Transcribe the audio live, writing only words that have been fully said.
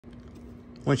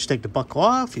Once you take the buckle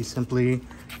off, you simply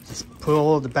just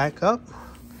pull the back up,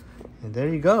 and there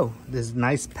you go. This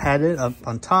nice padded up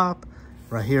on top.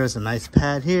 Right here is a nice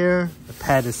pad here, a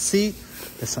padded seat.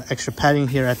 There's some extra padding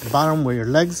here at the bottom where your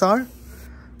legs are.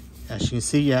 As you can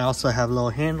see, you also have little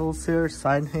handles here,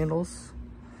 side handles.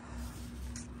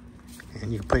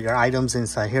 And you can put your items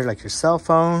inside here, like your cell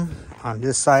phone. On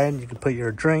this side, you can put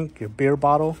your drink, your beer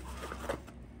bottle.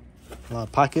 A lot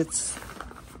of pockets.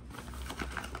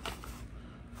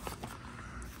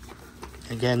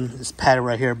 Again, it's padded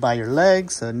right here by your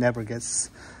legs, so it never gets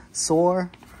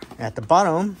sore. And at the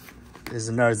bottom is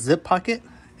another zip pocket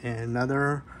and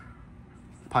another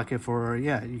pocket for,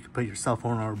 yeah, you can put your cell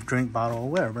phone or drink bottle or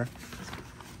whatever.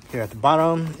 Here at the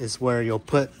bottom is where you'll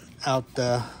put out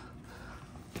the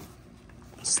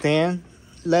stand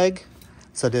leg.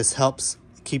 So this helps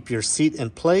keep your seat in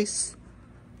place.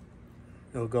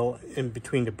 It'll go in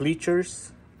between the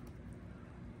bleachers.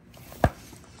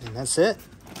 And that's it.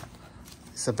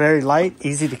 It's a very light,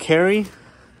 easy to carry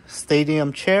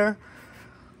stadium chair.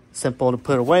 Simple to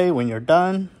put away when you're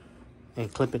done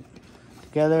and clip it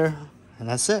together, and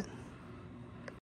that's it.